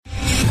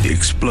The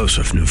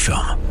explosive new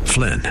film,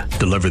 Flynn,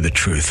 deliver the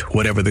truth,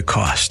 whatever the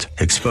cost,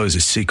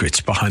 exposes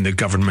secrets behind the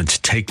government's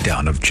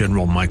takedown of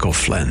General Michael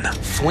Flynn.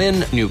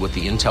 Flynn knew what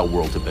the intel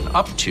world had been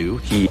up to.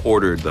 He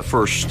ordered the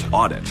first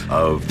audit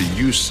of the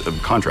use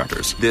of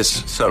contractors.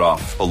 This set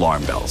off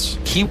alarm bells.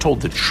 He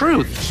told the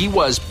truth. He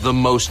was the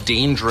most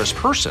dangerous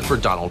person for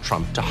Donald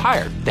Trump to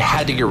hire. They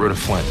had to get rid of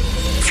Flynn.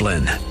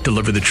 Flynn,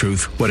 deliver the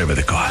truth, whatever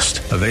the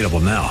cost. Available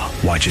now.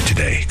 Watch it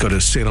today. Go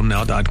to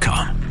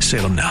salemnow.com.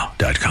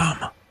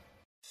 salemnow.com.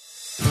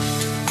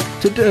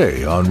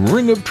 Today on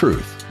Ring of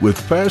Truth with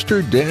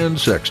Pastor Dan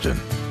Sexton.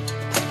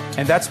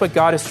 And that's what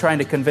God is trying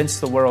to convince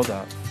the world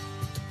of.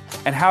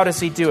 And how does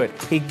He do it?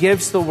 He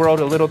gives the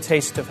world a little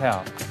taste of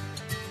hell.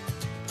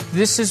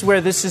 This is where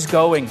this is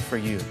going for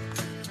you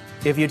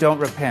if you don't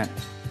repent.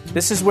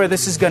 This is where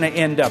this is going to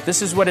end up.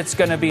 This is what it's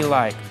going to be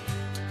like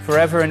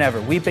forever and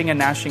ever. Weeping and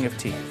gnashing of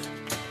teeth.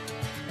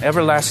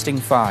 Everlasting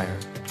fire.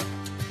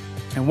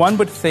 And one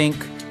would think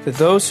that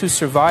those who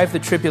survive the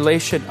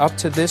tribulation up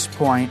to this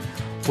point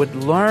would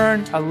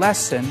learn a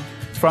lesson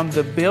from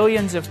the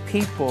billions of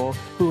people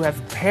who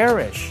have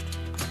perished.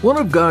 One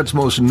of God's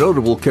most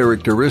notable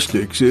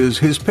characteristics is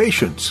His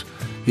patience.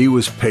 He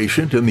was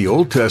patient in the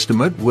Old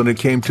Testament when it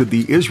came to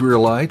the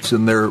Israelites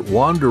and their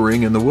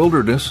wandering in the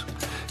wilderness.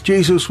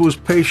 Jesus was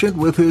patient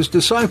with His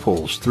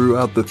disciples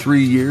throughout the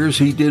 3 years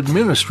He did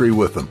ministry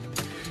with them.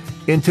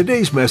 In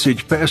today's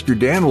message, Pastor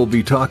Dan will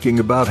be talking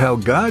about how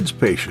God's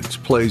patience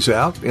plays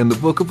out in the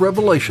book of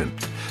Revelation.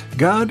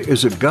 God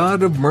is a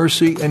God of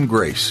mercy and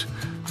grace,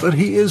 but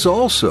He is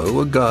also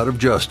a God of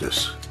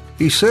justice.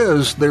 He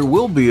says there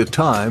will be a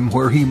time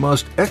where He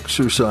must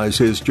exercise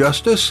His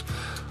justice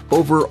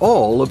over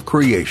all of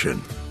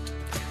creation.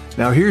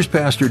 Now here's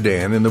Pastor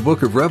Dan in the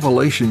book of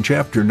Revelation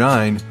chapter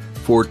 9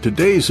 for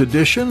today's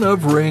edition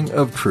of Ring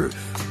of Truth.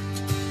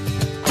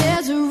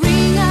 There's a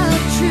ring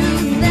of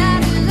truth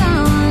that is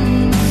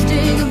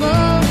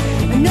unmistakable,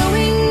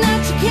 knowing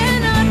that you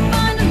cannot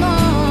find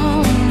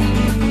alone.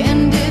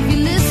 And if you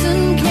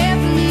listen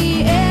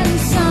carefully, and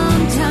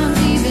sometimes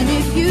even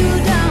if you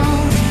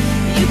don't,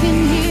 you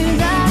can hear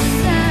that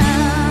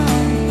sound.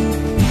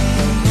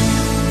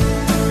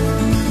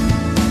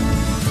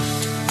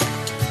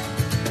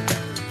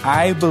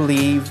 I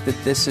believe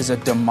that this is a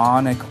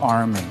demonic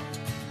army.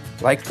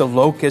 Like the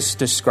locusts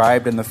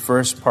described in the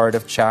first part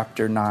of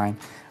chapter 9,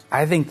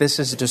 I think this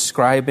is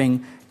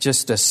describing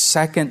just a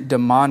second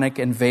demonic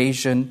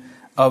invasion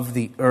of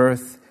the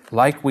earth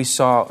like we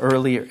saw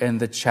earlier in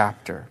the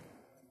chapter.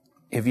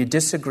 If you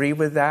disagree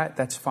with that,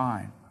 that's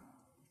fine.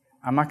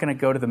 I'm not going to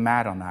go to the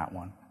mat on that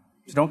one.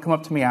 So don't come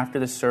up to me after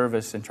the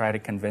service and try to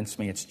convince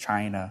me it's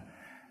China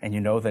and you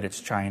know that it's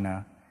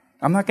China.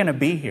 I'm not going to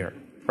be here,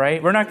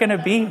 right? We're not going to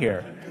be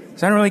here.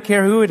 So I don't really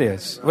care who it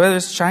is, whether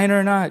it's China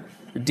or not.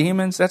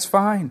 Demons, that's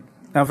fine.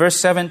 Now, verse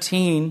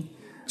 17,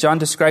 John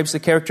describes the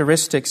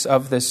characteristics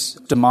of this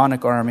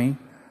demonic army,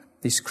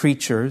 these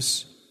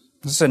creatures.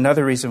 This is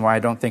another reason why I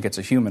don't think it's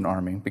a human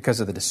army, because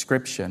of the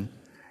description.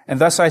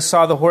 And thus I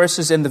saw the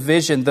horses in the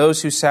vision.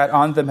 Those who sat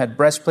on them had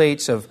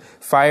breastplates of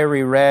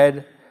fiery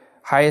red,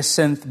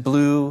 hyacinth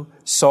blue,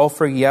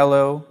 sulfur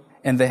yellow,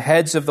 and the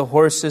heads of the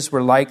horses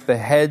were like the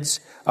heads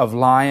of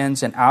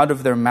lions, and out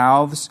of their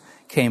mouths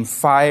came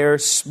fire,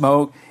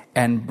 smoke,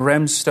 and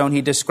brimstone.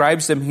 He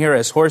describes them here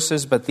as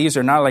horses, but these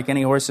are not like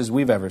any horses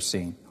we've ever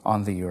seen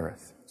on the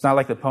earth. It's not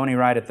like the pony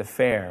ride at the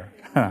fair.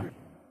 But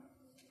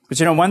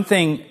you know, one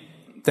thing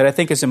that I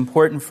think is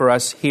important for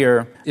us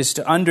here is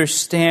to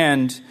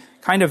understand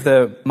kind of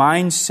the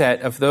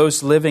mindset of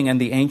those living in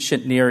the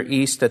ancient Near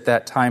East at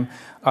that time.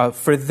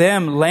 For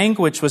them,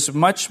 language was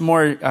much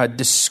more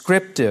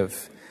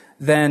descriptive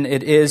than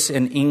it is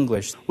in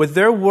English. With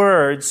their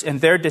words and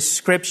their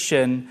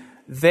description,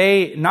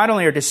 they not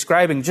only are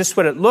describing just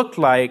what it looked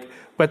like,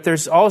 but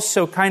there's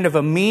also kind of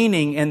a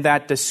meaning in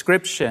that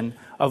description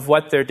of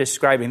what they're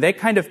describing. They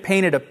kind of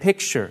painted a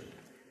picture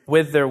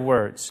with their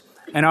words.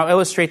 And I'll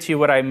illustrate to you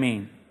what I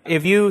mean.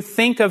 If you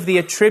think of the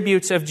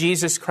attributes of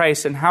Jesus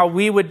Christ and how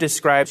we would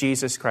describe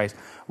Jesus Christ,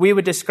 we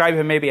would describe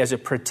Him maybe as a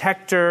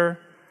protector,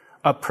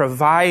 a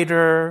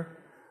provider,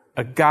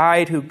 a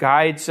guide who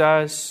guides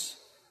us.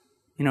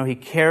 You know, He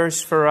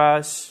cares for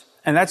us.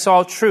 And that's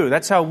all true.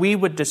 That's how we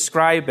would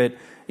describe it,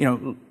 you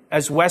know,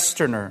 as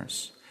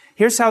Westerners.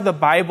 Here's how the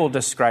Bible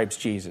describes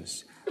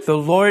Jesus. The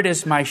Lord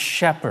is my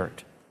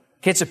shepherd.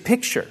 Okay, it's a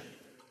picture.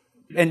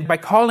 And by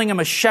calling Him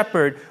a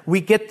shepherd,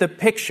 we get the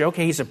picture.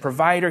 Okay, He's a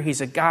provider,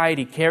 He's a guide,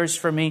 He cares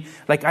for me.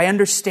 Like I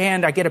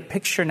understand, I get a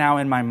picture now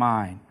in my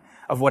mind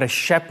of what a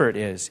shepherd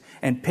is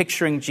and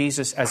picturing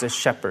Jesus as a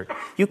shepherd.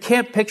 You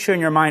can't picture in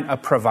your mind a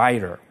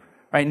provider,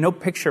 right? No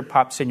picture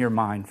pops in your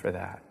mind for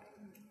that.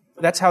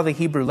 That's how the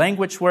Hebrew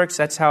language works.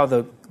 That's how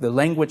the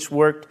language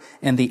worked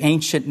in the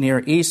ancient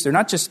Near East. They're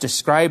not just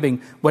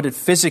describing what it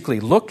physically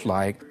looked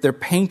like. They're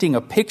painting a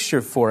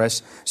picture for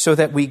us so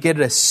that we get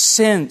a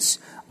sense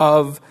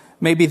of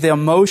maybe the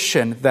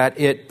emotion that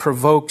it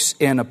provokes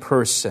in a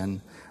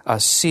person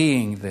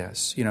seeing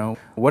this. You know,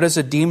 what is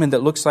a demon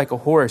that looks like a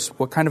horse?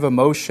 What kind of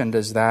emotion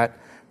does that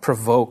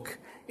provoke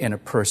in a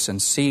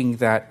person, seeing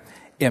that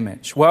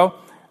image? Well,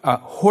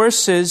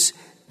 horses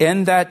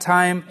in that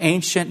time,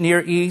 ancient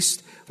Near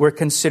East, were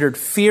considered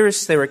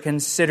fierce, they were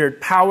considered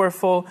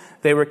powerful,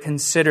 they were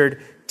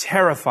considered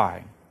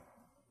terrifying.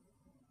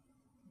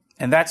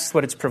 And that's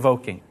what it's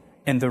provoking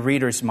in the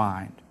reader's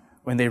mind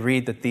when they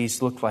read that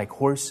these look like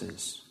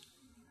horses.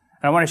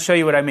 And I want to show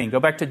you what I mean. Go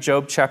back to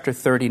Job chapter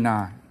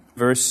 39,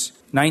 verse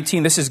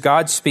 19. This is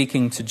God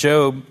speaking to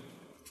Job.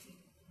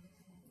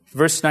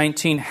 Verse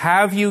 19,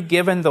 have you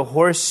given the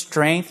horse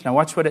strength? Now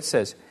watch what it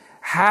says.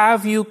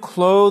 Have you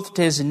clothed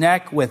his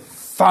neck with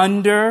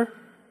thunder?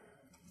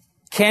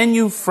 Can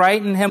you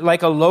frighten him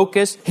like a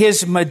locust?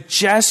 His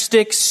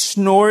majestic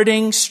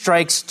snorting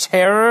strikes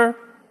terror.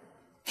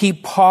 He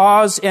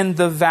paws in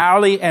the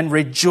valley and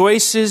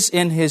rejoices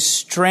in his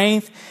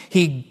strength.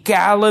 He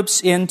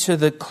gallops into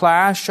the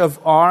clash of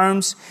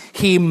arms.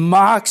 He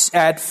mocks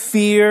at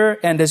fear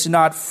and is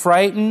not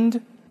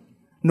frightened.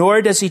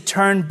 Nor does he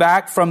turn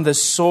back from the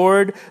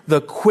sword.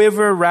 The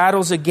quiver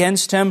rattles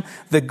against him,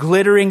 the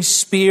glittering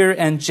spear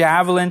and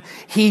javelin.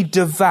 He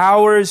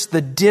devours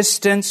the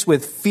distance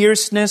with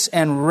fierceness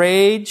and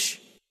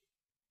rage.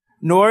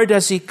 Nor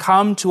does he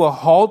come to a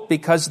halt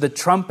because the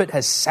trumpet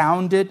has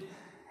sounded.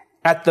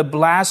 At the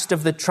blast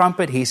of the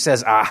trumpet, he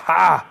says,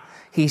 aha!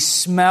 He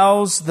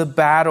smells the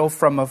battle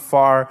from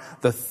afar,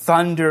 the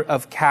thunder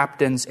of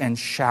captains and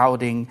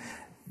shouting.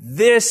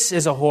 This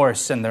is a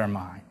horse in their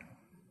mind.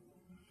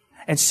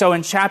 And so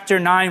in chapter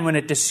 9, when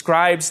it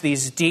describes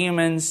these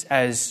demons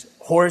as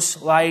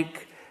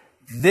horse-like,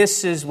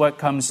 this is what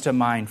comes to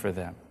mind for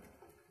them.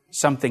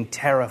 Something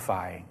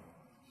terrifying.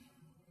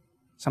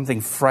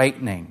 Something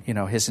frightening.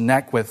 His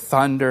neck with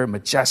thunder,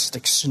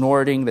 majestic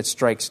snorting that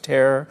strikes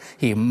terror.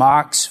 He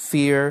mocks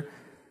fear.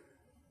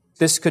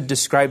 This could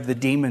describe the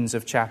demons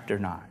of chapter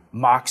 9.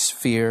 Mocks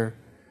fear.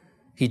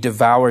 He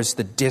devours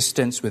the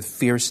distance with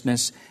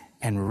fierceness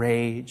and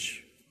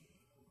rage.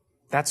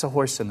 That's a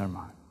horse in their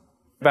mind.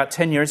 About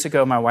 10 years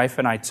ago, my wife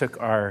and I took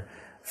our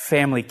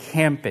family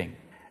camping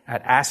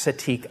at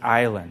Assateague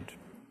Island.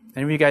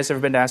 Any of you guys ever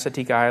been to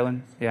Assateague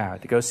Island? Yeah,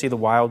 to go see the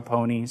wild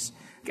ponies.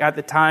 At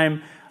the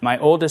time, my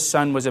oldest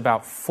son was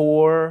about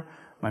 4,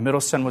 my middle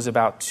son was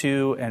about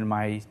 2, and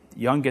my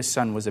youngest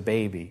son was a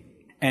baby.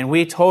 And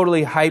we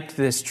totally hyped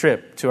this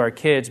trip to our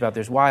kids about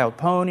there's wild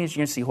ponies,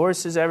 you're going to see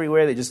horses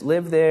everywhere, they just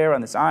live there on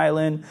this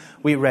island.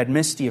 We read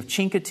Misty of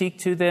Chincoteague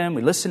to them.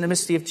 We listened to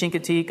Misty of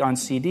Chincoteague on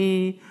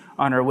CD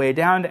on our way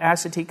down to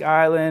Assateague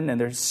Island,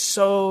 and they're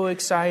so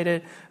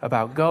excited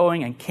about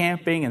going and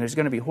camping, and there's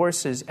going to be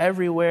horses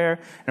everywhere.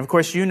 And of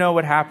course, you know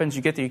what happens.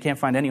 You get there, you can't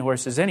find any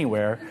horses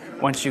anywhere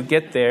once you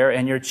get there,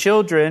 and your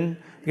children,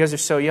 because they're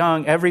so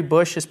young, every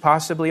bush is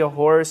possibly a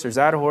horse. Is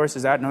that a horse?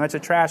 Is that? No, that's a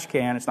trash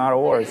can. It's not a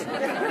horse.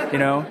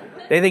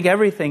 They think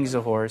everything's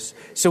a horse.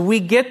 So we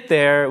get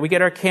there, we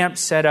get our camp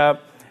set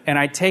up, and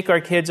I take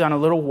our kids on a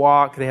little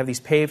walk. They have these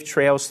paved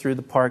trails through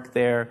the park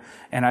there.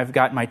 And I've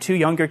got my 2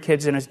 younger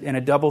kids in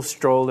a double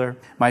stroller.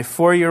 My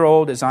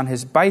 4-year-old is on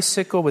his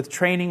bicycle with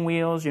training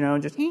wheels,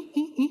 just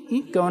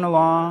going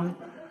along.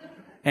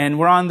 And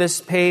we're on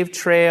this paved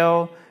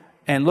trail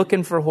and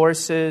looking for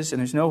horses. And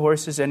there's no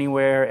horses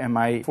anywhere. And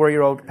my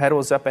 4-year-old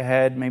pedals up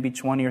ahead, maybe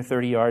 20 or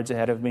 30 yards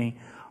ahead of me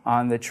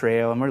on the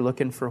trail. And we're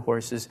looking for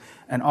horses.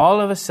 And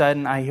all of a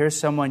sudden, I hear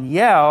someone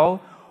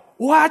yell,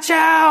 "Watch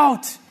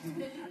out!"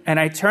 And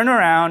I turn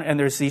around, and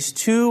there's these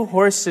 2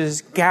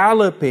 horses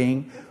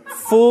galloping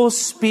full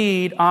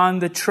speed on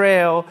the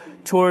trail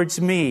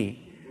towards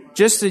me.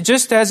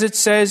 Just as it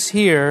says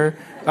here,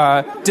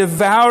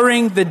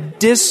 devouring the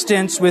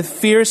distance with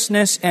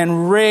fierceness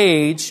and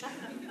rage,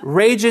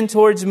 raging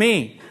towards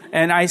me.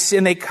 And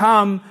they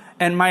come,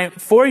 and my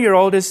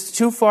 4-year-old is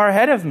too far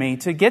ahead of me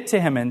to get to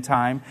him in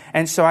time.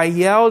 And so I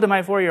yelled to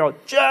my 4-year-old,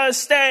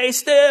 "Just stay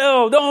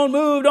still. Don't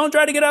move. Don't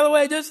try to get out of the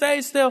way. Just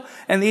stay still."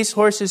 And these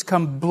horses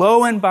come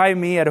blowing by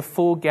me at a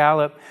full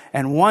gallop.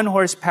 And one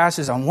horse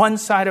passes on one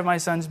side of my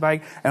son's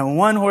bike, and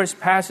one horse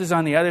passes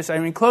on the other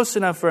side. Close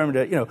enough for him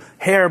to,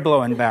 hair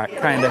blowing back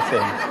kind of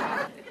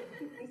thing.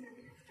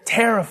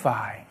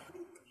 Terrifying.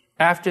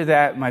 After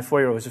that, my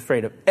 4-year-old was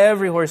afraid of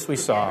every horse we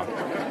saw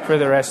for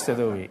the rest of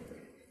the week.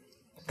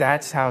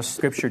 That's how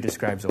Scripture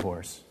describes a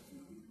horse.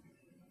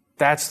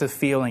 That's the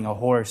feeling a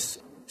horse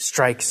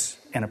strikes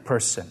in a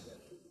person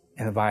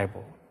in the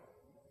Bible.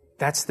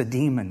 That's the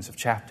demons of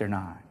chapter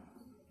 9.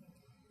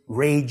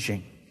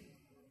 Raging,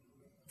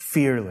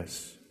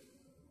 fearless.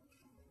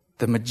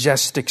 The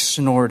majestic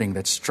snorting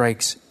that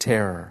strikes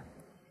terror.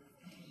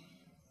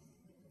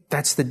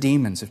 That's the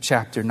demons of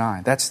chapter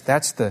 9. That's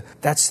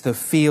the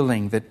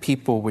feeling that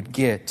people would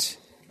get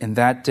in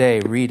that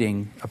day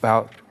reading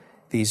about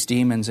these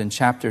demons in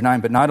chapter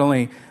 9. But not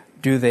only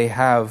do they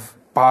have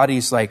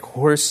bodies like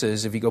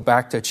horses, if you go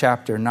back to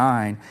chapter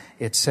 9,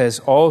 it says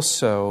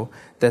also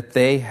that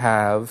they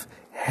have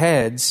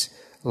heads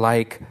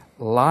like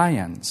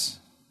lions.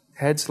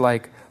 Heads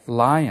like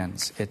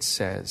lions, it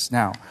says.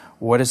 Now,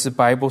 what does the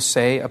Bible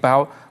say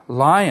about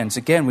lions?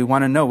 Again, we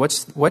want to know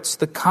what's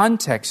the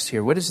context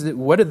here. What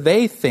do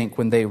they think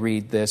when they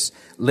read this,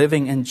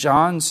 living in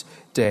John's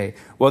day?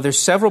 Well, there's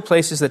several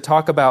places that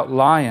talk about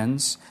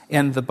lions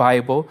in the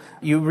Bible.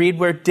 You read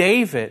where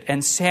David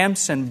and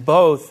Samson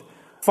both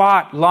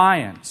fought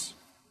lions.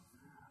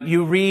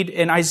 You read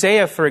in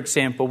Isaiah, for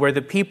example, where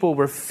the people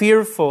were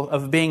fearful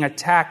of being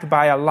attacked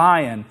by a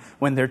lion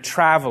when they're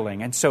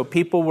traveling. And so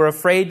people were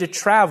afraid to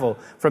travel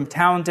from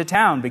town to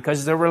town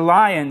because there were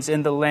lions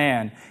in the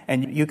land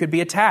and you could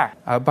be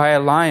attacked by a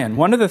lion.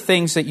 One of the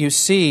things that you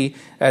see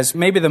as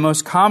maybe the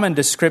most common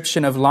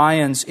description of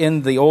lions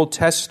in the Old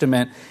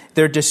Testament,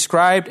 they're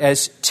described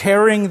as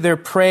tearing their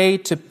prey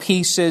to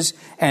pieces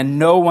and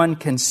no one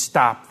can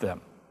stop them.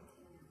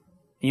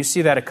 You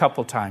see that a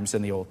couple times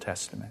in the Old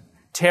Testament.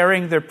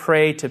 Tearing their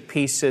prey to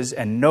pieces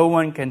and no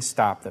one can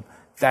stop them.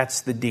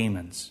 That's the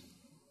demons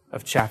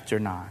of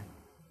chapter 9.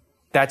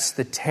 That's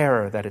the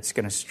terror that it's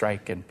going to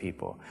strike in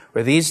people.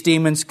 Where these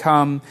demons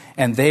come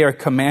and they are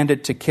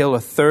commanded to kill a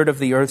third of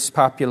the earth's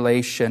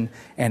population,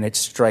 and it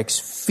strikes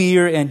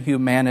fear in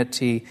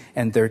humanity,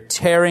 and they're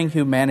tearing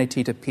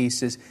humanity to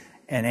pieces,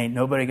 and ain't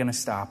nobody going to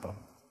stop them.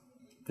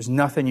 There's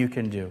nothing you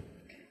can do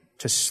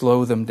to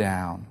slow them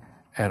down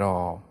at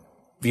all.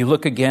 If you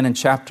look again in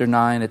chapter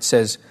 9, it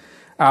says,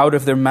 out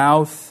of their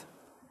mouth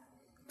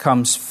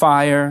comes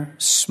fire,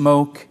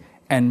 smoke,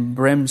 and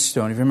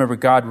brimstone. If you remember,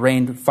 God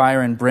rained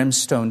fire and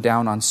brimstone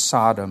down on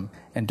Sodom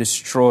and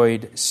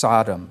destroyed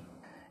Sodom.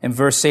 In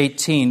verse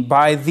 18,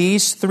 by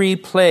these 3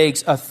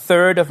 plagues, a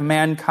third of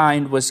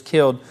mankind was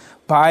killed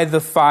by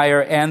the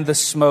fire and the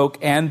smoke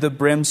and the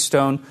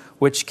brimstone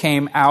which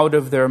came out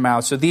of their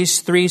mouth. So these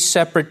 3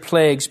 separate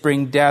plagues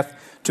bring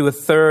death to a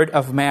third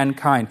of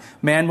mankind.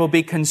 Man will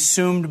be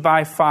consumed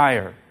by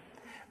fire.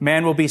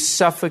 Man will be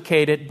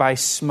suffocated by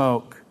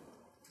smoke,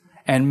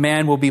 and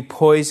man will be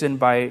poisoned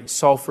by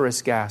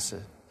sulfurous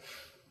gases.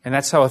 And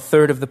that's how a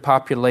third of the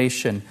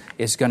population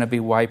is going to be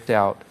wiped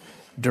out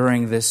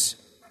during this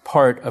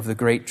part of the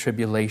Great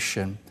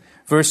Tribulation.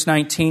 Verse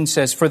 19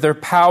 says, for their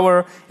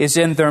power is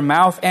in their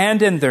mouth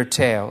and in their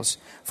tails.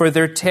 For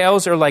their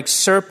tails are like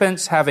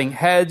serpents having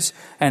heads,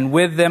 and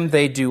with them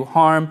they do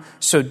harm.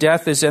 So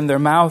death is in their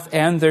mouth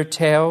and their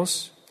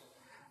tails.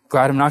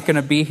 Glad I'm not going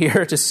to be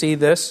here to see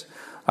this.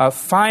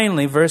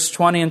 Finally, verse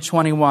 20 and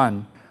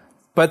 21,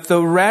 but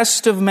the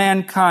rest of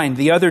mankind,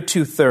 the other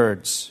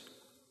 2/3,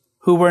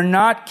 who were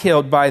not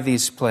killed by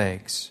these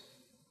plagues,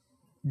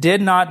 did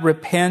not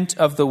repent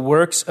of the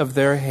works of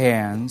their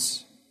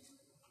hands,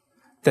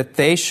 that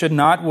they should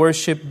not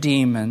worship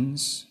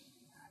demons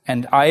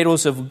and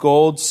idols of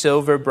gold,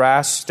 silver,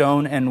 brass,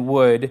 stone, and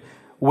wood,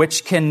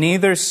 which can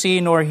neither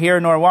see nor hear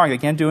nor walk. They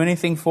can't do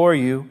anything for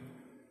you.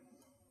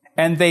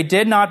 And they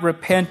did not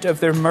repent of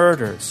their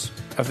murders,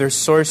 of their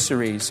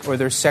sorceries, or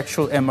their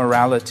sexual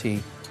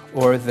immorality,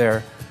 or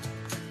their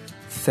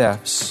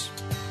thefts.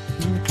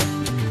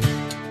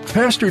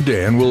 Pastor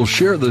Dan will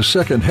share the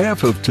second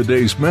half of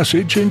today's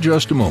message in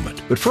just a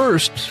moment. But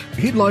first,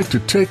 he'd like to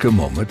take a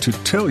moment to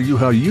tell you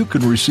how you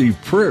can receive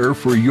prayer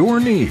for your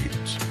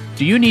needs.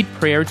 Do you need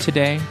prayer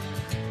today?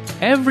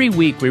 Every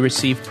week we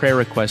receive prayer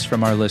requests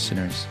from our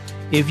listeners.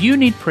 If you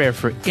need prayer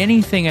for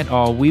anything at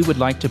all, we would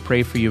like to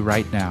pray for you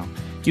right now.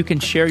 You can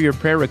share your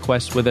prayer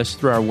requests with us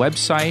through our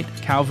website,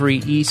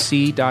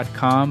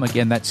 calvaryec.com.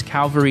 Again, that's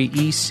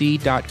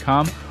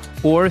calvaryec.com,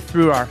 or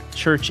through our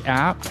church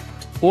app,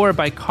 or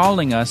by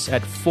calling us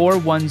at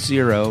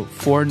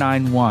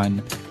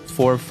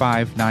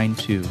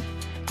 410-491-4592.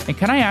 And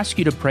can I ask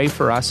you to pray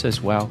for us as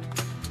well?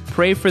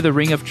 Pray for the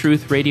Ring of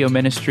Truth radio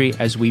ministry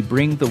as we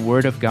bring the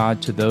Word of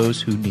God to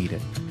those who need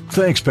it.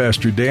 Thanks,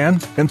 Pastor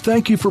Dan, and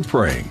thank you for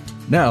praying.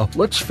 Now,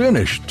 let's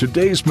finish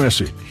today's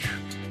message.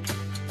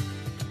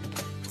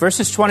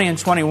 Verses 20 and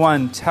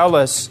 21 tell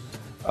us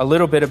a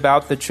little bit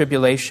about the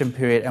tribulation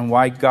period and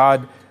why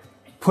God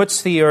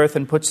puts the earth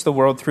and puts the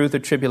world through the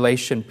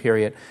tribulation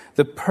period.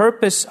 The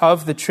purpose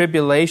of the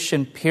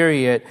tribulation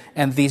period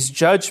and these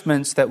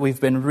judgments that we've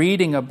been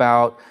reading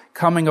about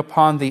coming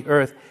upon the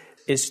earth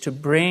is to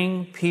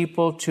bring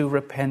people to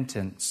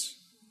repentance.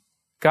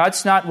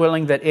 God's not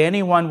willing that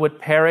anyone would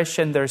perish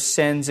in their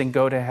sins and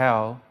go to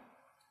hell,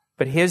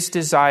 but His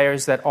desire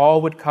is that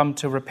all would come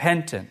to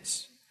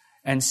repentance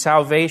and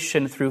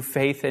salvation through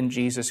faith in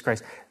Jesus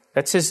Christ.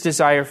 That's His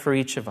desire for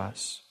each of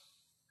us.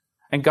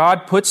 And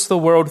God puts the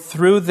world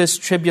through this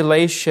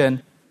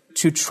tribulation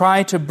to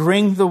try to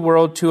bring the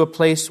world to a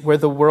place where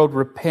the world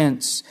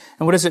repents.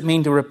 And what does it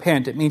mean to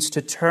repent? It means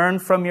to turn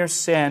from your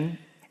sin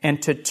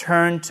and to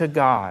turn to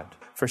God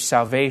for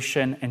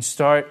salvation and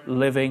start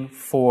living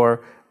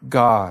for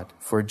God,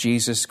 for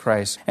Jesus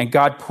Christ. And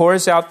God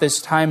pours out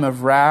this time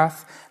of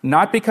wrath,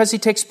 not because He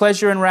takes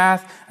pleasure in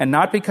wrath, and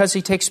not because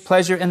He takes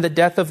pleasure in the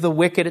death of the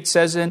wicked, it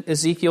says in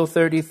Ezekiel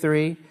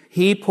 33.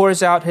 He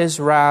pours out His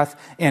wrath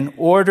in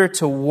order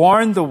to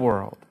warn the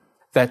world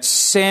that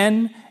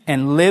sin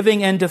and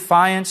living in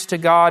defiance to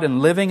God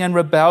and living in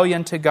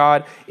rebellion to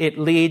God, it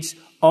leads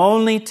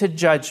only to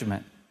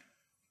judgment.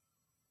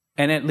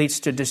 And it leads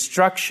to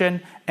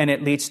destruction, and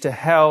it leads to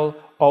hell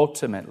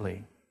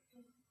ultimately.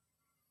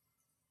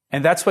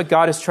 And that's what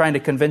God is trying to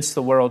convince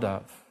the world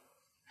of.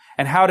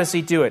 And how does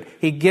He do it?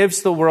 He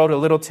gives the world a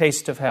little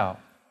taste of hell.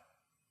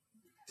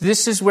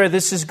 This is where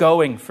this is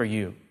going for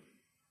you.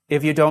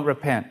 if you don't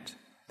repent.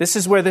 This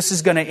is where this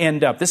is going to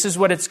end up. This is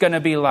what it's going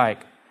to be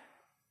like.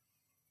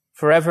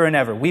 Forever and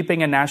ever,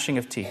 weeping and gnashing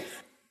of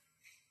teeth.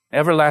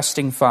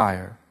 Everlasting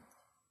fire.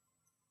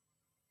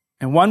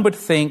 And one would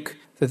think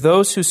that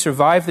those who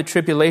survive the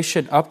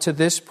tribulation up to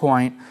this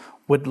point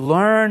would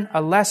learn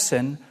a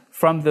lesson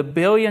from the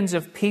billions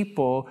of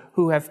people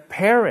who have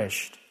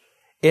perished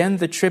in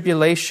the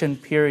tribulation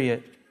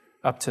period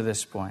up to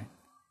this point.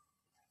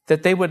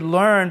 That they would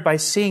learn by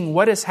seeing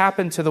what has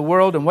happened to the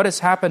world and what has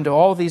happened to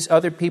all these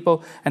other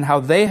people and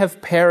how they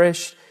have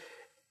perished.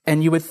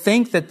 And you would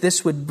think that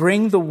this would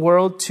bring the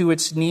world to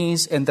its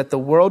knees and that the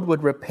world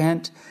would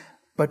repent,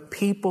 but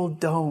people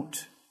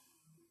don't.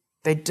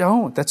 They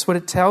don't. That's what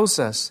it tells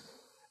us.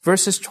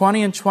 Verses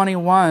 20 and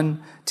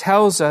 21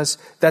 tells us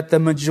that the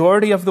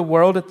majority of the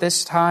world at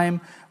this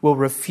time will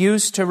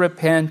refuse to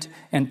repent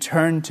and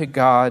turn to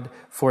God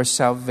for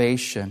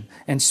salvation.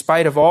 In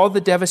spite of all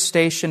the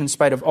devastation, in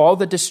spite of all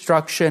the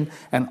destruction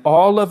and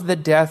all of the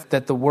death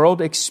that the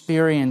world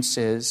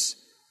experiences,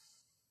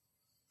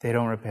 they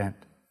don't repent.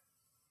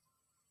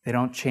 They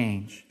don't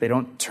change. They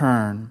don't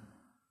turn.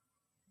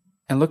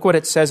 And look what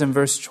it says in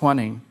verse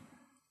 20. It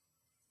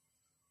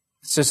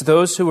says,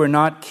 those who were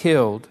not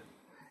killed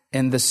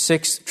in the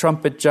sixth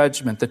trumpet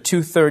judgment, the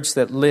 2/3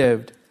 that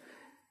lived,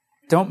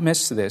 don't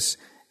miss this.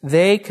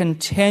 They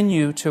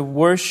continue to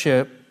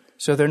worship,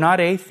 so they're not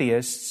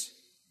atheists,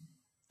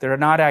 they're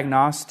not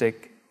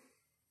agnostic.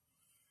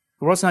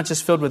 The world's not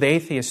just filled with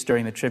atheists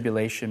during the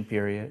tribulation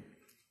period,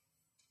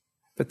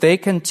 but they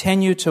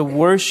continue to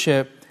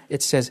worship,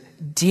 it says,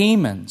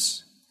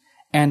 demons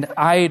and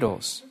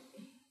idols.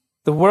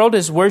 The world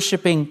is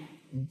worshiping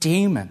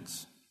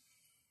demons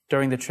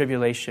during the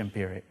tribulation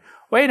period.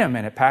 Wait a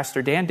minute,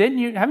 Pastor Dan,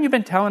 haven't you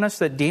been telling us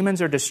that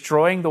demons are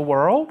destroying the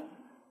world?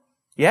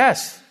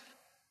 Yes.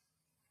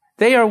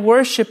 They are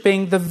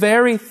worshiping the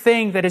very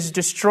thing that is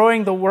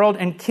destroying the world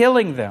and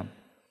killing them.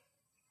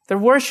 They're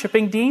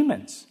worshiping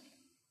demons.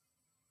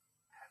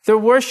 They're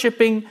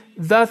worshiping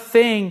the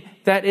thing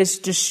that is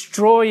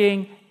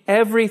destroying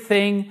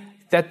everything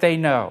that they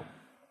know.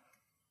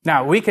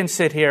 Now, we can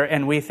sit here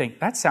and we think,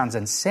 that sounds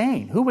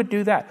insane. Who would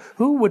do that?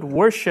 Who would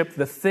worship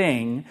the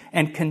thing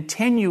and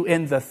continue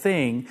in the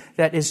thing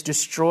that is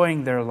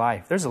destroying their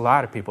life? There's a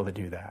lot of people that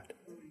do that.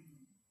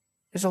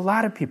 There's a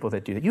lot of people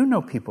that do that. You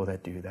know people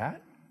that do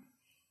that.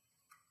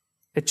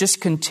 That just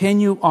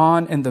continue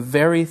on in the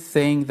very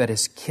thing that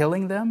is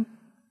killing them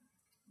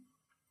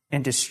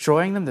and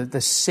destroying them,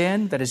 the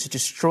sin that is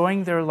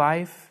destroying their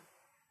life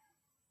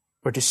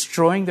or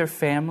destroying their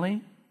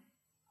family,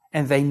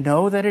 and they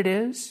know that it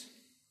is,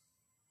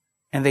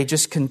 and they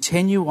just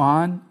continue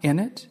on in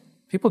it.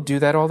 People do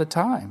that all the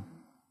time.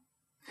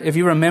 If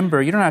you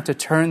remember, you don't have to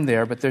turn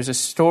there, but there's a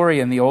story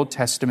in the Old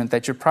Testament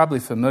that you're probably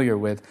familiar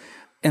with.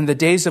 In the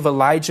days of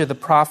Elijah the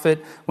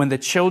prophet, when the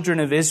children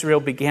of Israel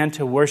began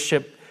to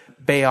worship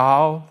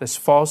Baal, this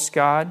false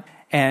god,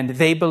 and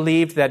they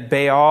believed that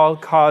Baal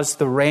caused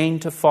the rain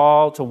to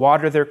fall, to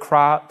water their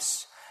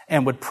crops,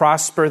 and would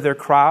prosper their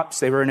crops.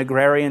 They were an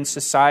agrarian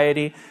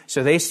society.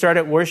 So they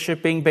started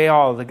worshiping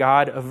Baal, the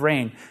god of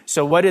rain.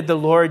 So what did the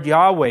Lord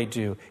Yahweh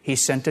do? He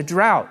sent a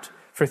drought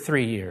for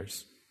 3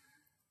 years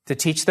to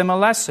teach them a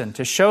lesson,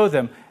 to show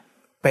them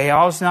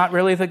Baal's not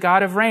really the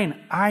god of rain.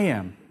 I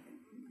am.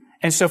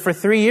 And so for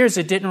 3 years,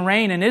 it didn't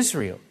rain in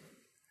Israel.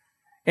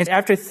 And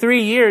after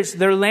 3 years,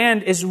 their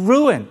land is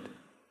ruined.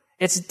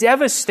 It's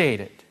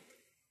devastated.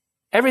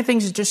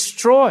 Everything's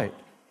destroyed.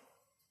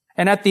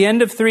 And at the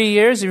end of 3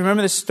 years, you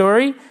remember the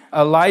story?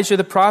 Elijah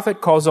the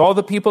prophet calls all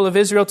the people of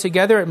Israel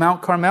together at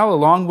Mount Carmel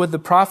along with the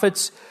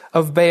prophets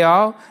of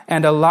Baal.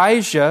 And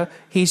Elijah,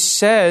 he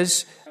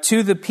says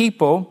to the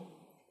people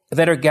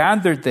that are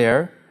gathered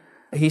there,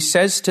 he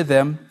says to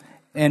them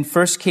in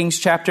 1 Kings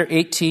chapter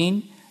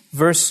 18,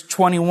 verse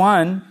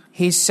 21,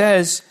 he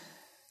says,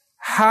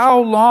 how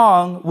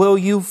long will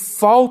you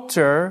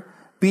falter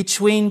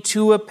between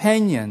two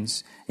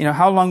opinions? You know,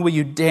 how long will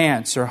you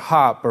dance or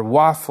hop or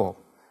waffle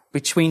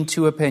between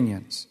two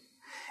opinions?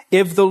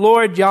 If the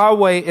Lord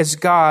Yahweh is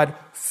God,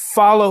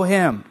 follow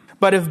him.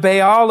 But if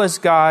Baal is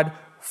God,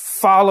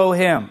 follow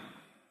him.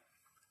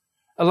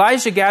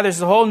 Elijah gathers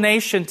the whole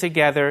nation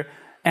together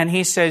and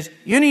he says,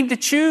 you need to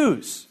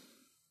choose.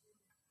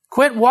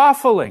 Quit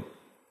waffling.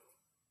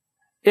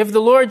 If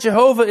the Lord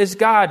Jehovah is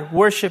God,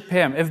 worship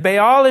him. If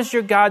Baal is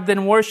your God,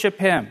 then worship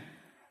him.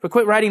 But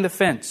quit riding the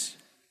fence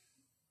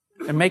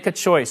and make a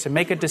choice and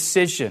make a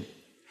decision.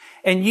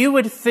 And you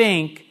would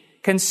think,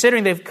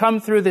 considering they've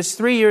come through this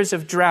 3 years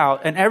of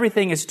drought and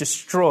everything is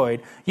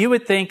destroyed, you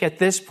would think at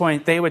this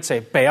point they would say,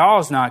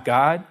 Baal's not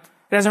God.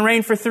 It hasn't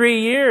rained for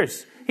 3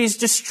 years. He's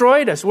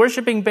destroyed us.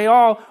 Worshipping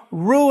Baal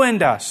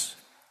ruined us.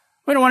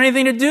 We don't want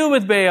anything to do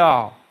with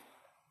Baal.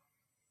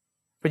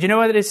 But you know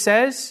what it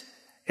says?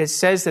 It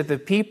says that the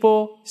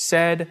people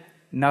said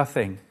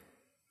nothing.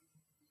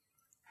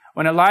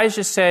 When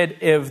Elijah said,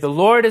 if the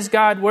Lord is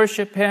God,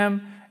 worship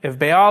him. If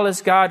Baal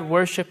is God,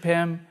 worship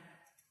him.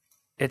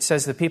 It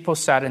says the people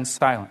sat in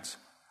silence.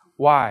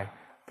 Why?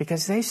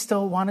 Because they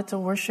still wanted to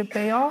worship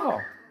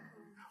Baal.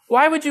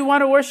 Why would you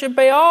want to worship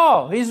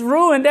Baal? He's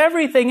ruined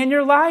everything in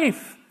your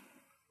life.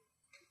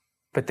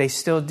 But they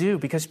still do,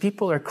 because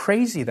people are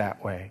crazy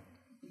that way.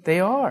 They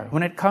are.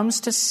 When it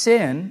comes to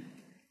sin,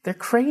 they're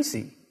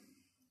crazy.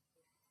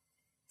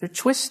 They're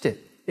twisted.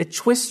 It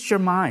twists your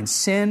mind.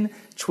 Sin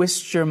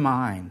twists your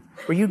mind,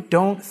 where you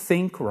don't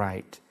think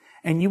right.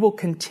 And you will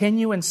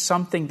continue in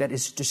something that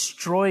is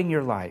destroying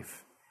your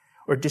life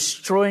or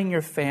destroying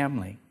your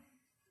family.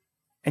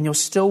 And you'll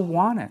still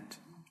want it.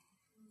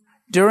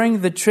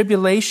 During the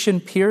tribulation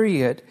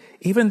period,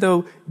 even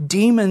though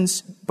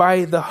demons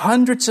by the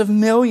hundreds of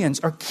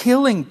millions are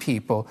killing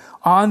people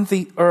on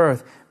the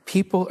earth,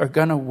 people are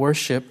going to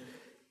worship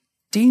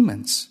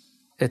demons,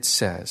 it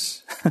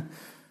says.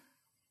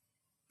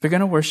 They're going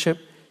to worship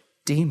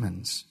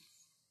demons.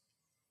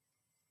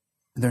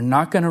 They're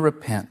not going to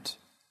repent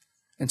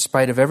in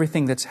spite of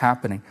everything that's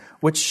happening,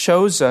 which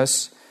shows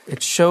us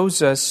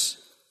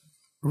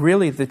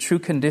really the true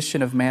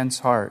condition of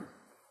man's heart.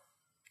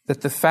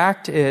 That the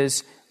fact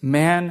is,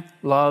 man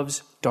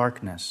loves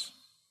darkness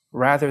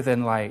rather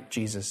than light,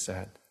 Jesus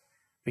said,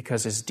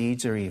 because his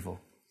deeds are evil.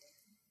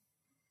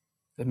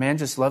 The man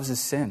just loves his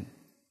sin.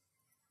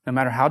 No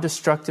matter how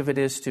destructive it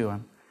is to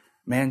him,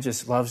 man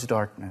just loves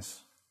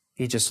darkness.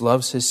 He just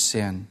loves his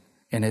sin,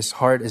 and his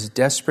heart is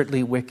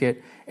desperately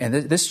wicked. And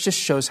this just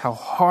shows how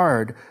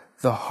hard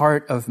the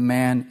heart of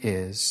man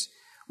is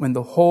when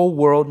the whole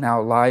world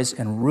now lies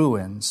in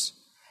ruins,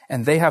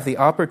 and they have the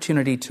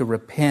opportunity to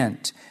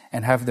repent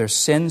and have their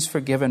sins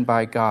forgiven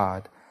by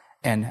God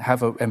and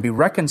be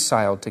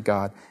reconciled to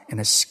God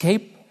and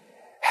escape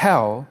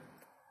hell,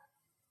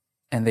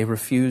 and they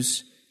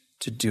refuse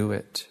to do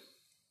it.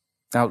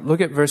 Now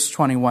look at verse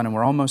 21, and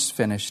we're almost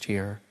finished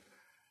here.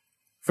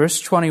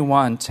 Verse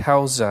 21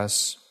 tells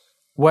us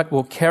what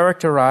will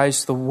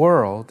characterize the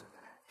world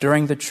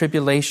during the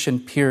tribulation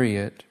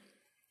period.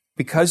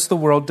 Because the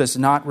world does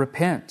not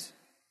repent,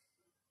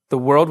 the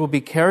world will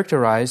be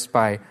characterized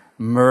by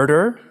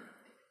murder,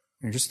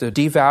 just the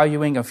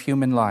devaluing of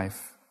human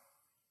life.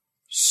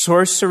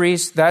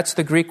 Sorceries, that's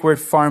the Greek word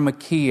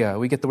pharmakia.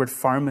 We get the word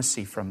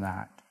pharmacy from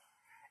that.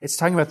 It's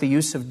talking about the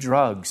use of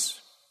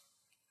drugs.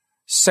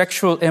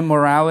 Sexual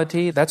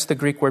immorality, that's the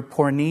Greek word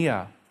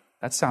porneia.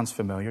 That sounds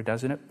familiar,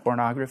 doesn't it?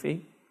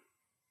 Pornography.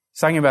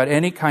 It's talking about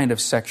any kind of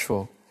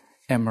sexual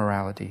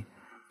immorality.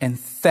 And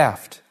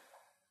theft.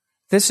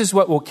 This is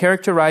what will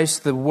characterize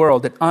the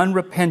world, an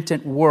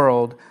unrepentant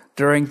world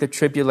during the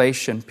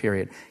tribulation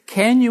period.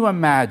 Can you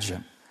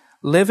imagine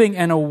living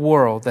in a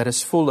world that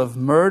is full of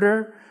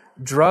murder,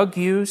 drug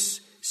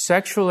use,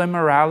 sexual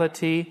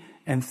immorality,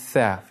 and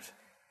theft?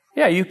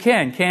 Yeah, you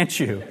can, can't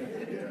you?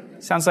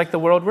 Sounds like the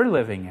world we're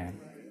living in.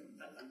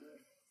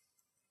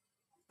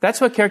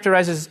 That's what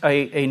characterizes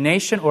a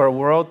nation or a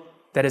world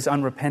that is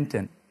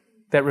unrepentant,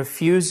 that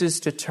refuses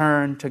to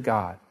turn to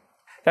God.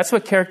 That's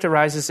what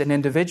characterizes an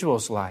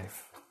individual's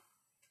life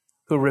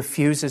who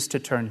refuses to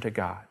turn to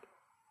God.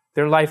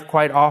 Their life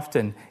quite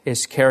often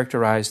is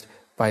characterized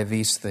by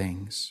these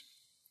things.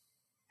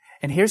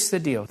 And here's the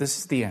deal. This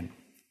is the end.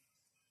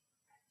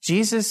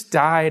 Jesus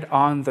died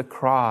on the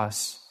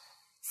cross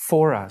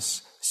for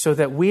us so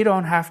that we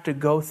don't have to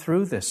go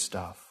through this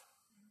stuff.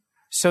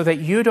 So that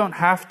you don't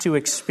have to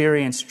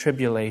experience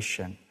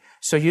tribulation.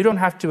 So you don't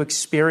have to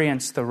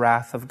experience the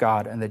wrath of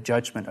God and the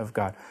judgment of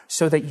God.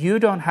 So that you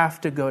don't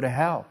have to go to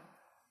hell.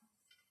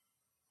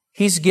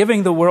 He's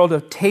giving the world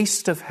a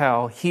taste of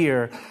hell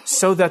here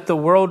so that the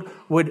world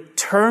would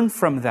turn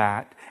from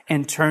that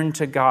and turn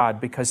to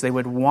God because they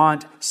would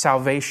want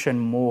salvation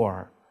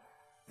more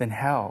than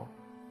hell.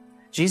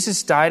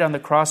 Jesus died on the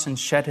cross and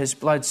shed his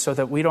blood so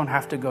that we don't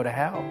have to go to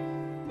hell,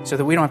 so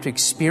that we don't have to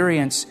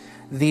experience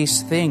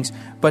these things.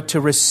 But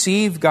to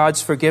receive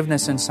God's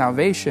forgiveness and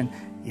salvation,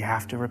 you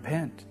have to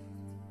repent.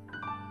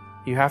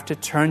 You have to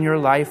turn your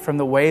life from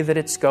the way that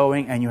it's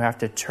going, and you have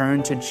to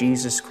turn to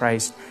Jesus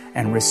Christ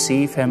and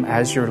receive him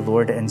as your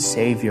Lord and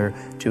Savior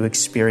to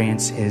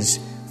experience his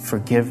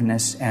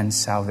forgiveness and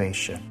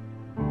salvation.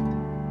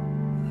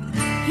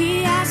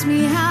 He asked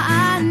me how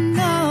I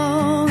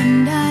know,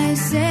 and I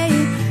say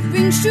it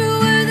rings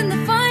truer than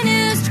the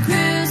finest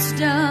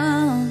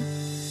crystal.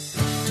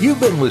 You've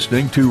been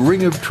listening to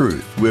Ring of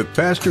Truth with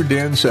Pastor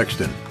Dan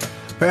Sexton.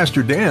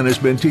 Pastor Dan has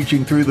been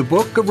teaching through the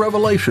book of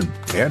Revelation,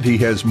 and he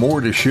has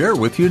more to share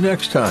with you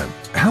next time.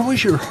 How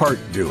is your heart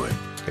doing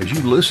as you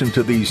listen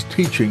to these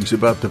teachings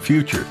about the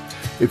future?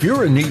 If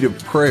you're in need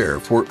of prayer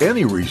for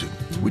any reason,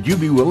 would you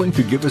be willing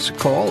to give us a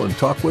call and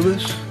talk with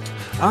us?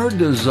 Our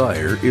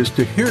desire is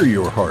to hear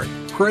your heart,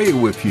 pray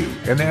with you,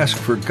 and ask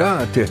for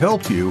God to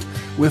help you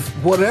with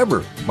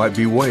whatever might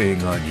be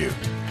weighing on you.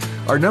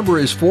 Our number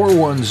is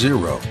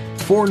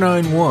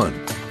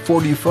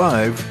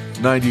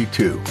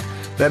 410-491-4592.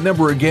 That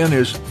number again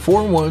is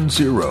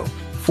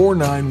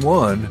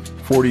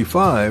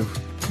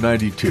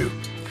 410-491-4592.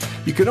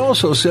 You can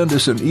also send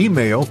us an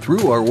email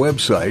through our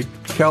website,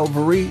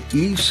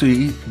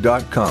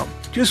 calvaryec.com.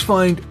 Just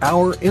find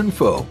Our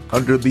Info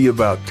under the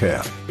About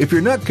tab. If you're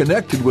not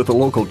connected with a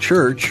local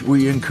church,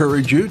 we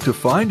encourage you to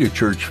find a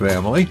church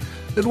family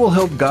that will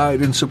help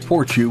guide and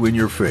support you in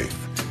your faith.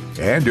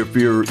 And if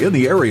you're in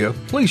the area,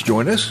 please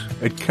join us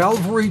at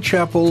Calvary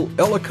Chapel,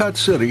 Ellicott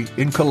City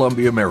in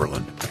Columbia,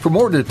 Maryland. For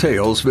more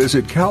details,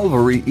 visit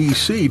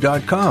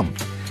calvaryec.com.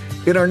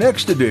 In our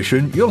next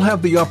edition, you'll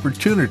have the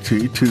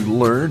opportunity to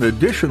learn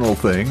additional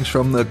things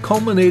from the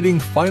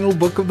culminating final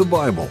book of the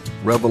Bible,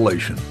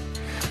 Revelation.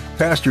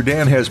 Pastor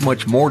Dan has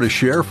much more to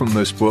share from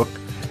this book,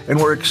 and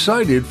we're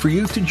excited for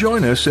you to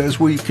join us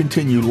as we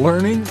continue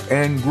learning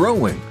and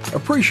growing,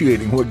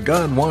 appreciating what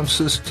God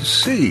wants us to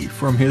see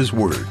from His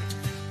Word.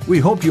 We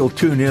hope you'll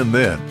tune in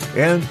then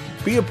and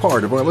be a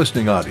part of our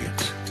listening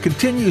audience.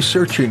 Continue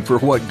searching for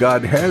what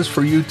God has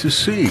for you to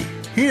see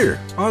here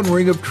on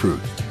Ring of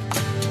Truth.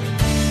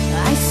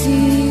 I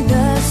see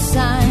the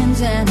signs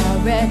and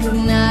I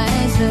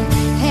recognize the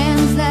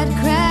hands that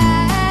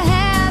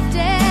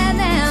crafted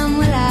them.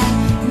 Well, I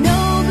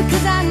know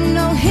because I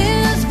know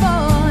His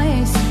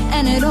voice,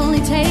 and it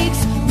only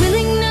takes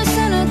willingness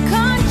and a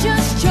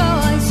conscious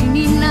choice. You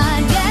need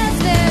not guess,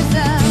 there's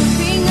a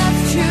ring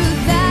of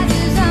truth that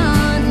is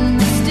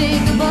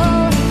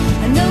unmistakable,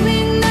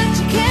 knowing that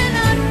you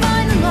cannot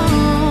find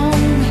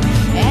alone.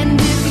 And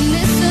if you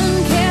listen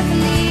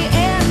carefully,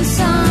 and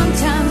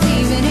sometimes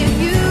even if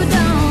you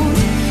don't,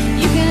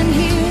 you can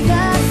hear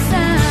the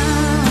sound.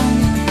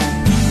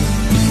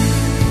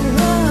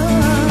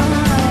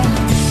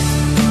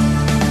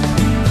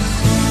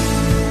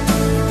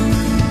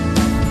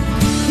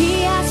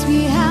 He asked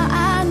me how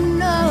I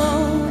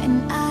know,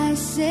 and I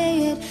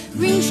say it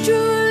rings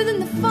truer than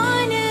the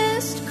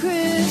finest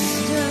crystal.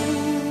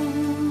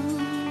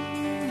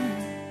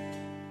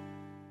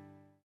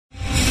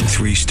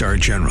 3-star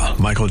General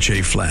Michael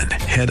J. Flynn,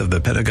 head of the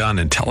Pentagon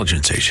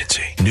Intelligence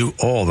Agency, knew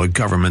all the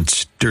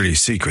government's dirty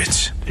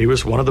secrets. He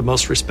was one of the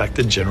most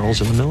respected generals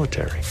in the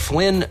military.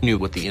 Flynn knew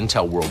what the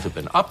intel world had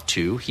been up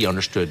to. He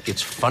understood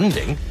its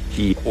funding.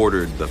 He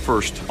ordered the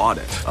first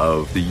audit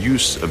of the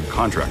use of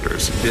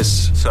contractors.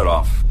 This set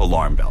off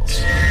alarm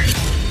bells.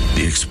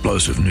 The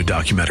explosive new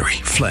documentary,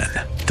 Flynn,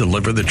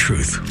 Deliver the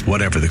Truth,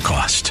 Whatever the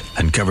Cost,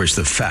 uncovers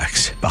the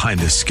facts behind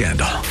this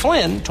scandal.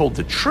 Flynn told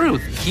the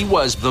truth. He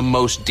was the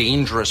most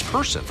dangerous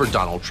person for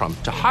Donald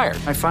Trump to hire.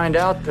 I find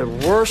out the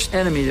worst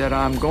enemy that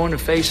I'm going to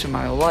face in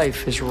my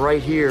life is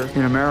right here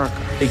in America.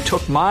 They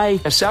took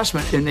my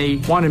assessment and they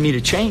wanted me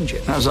to change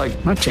it. And I was like,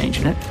 I'm not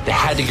changing it. They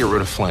had to get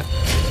rid of Flynn.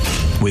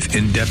 With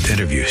in-depth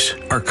interviews,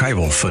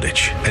 archival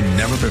footage, and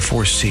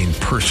never-before-seen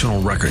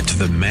personal records of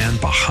the man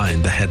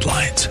behind the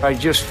headlines. I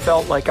just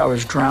felt like I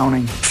was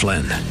drowning.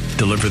 Flynn,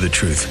 Deliver the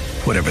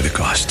Truth, Whatever the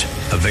Cost.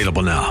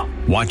 Available now.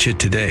 Watch it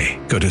today.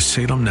 Go to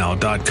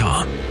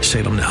salemnow.com.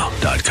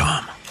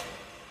 salemnow.com.